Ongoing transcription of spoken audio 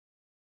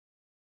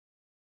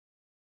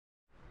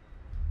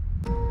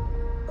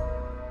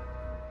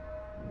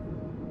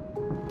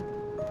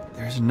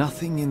There's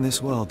nothing in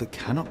this world that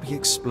cannot be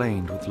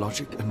explained with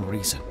logic and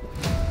reason.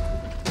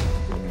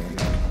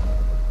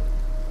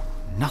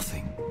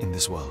 Nothing in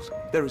this world.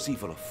 There is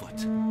evil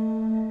afoot.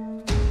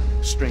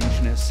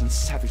 Strangeness and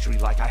savagery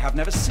like I have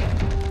never seen.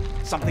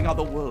 Something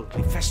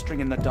otherworldly festering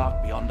in the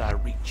dark beyond our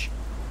reach.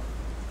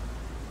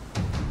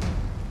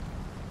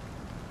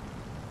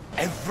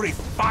 Every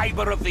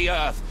fiber of the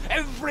earth,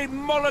 every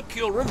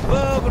molecule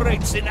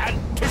reverberates in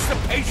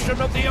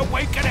anticipation of the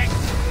awakening.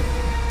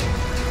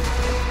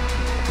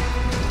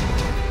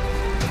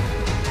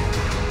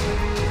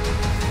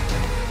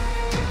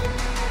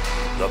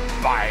 The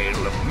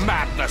bile of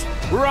madness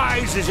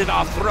rises in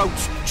our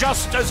throats,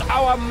 just as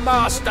our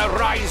master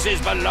rises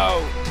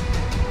below.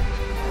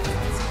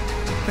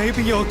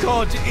 Maybe your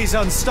god is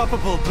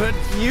unstoppable, but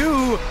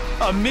you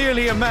are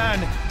merely a man.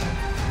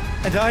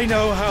 And I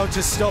know how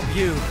to stop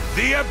you.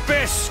 The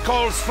abyss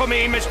calls for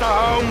me, Mr.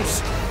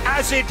 Holmes,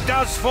 as it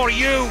does for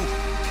you.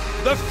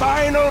 The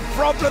final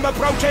problem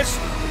approaches,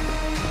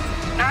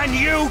 and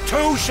you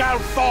too shall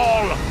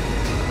fall.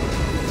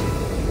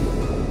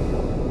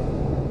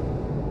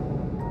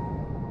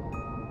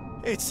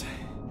 It's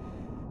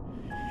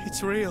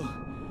real.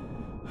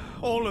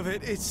 All of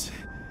it, it's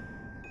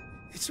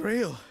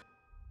real.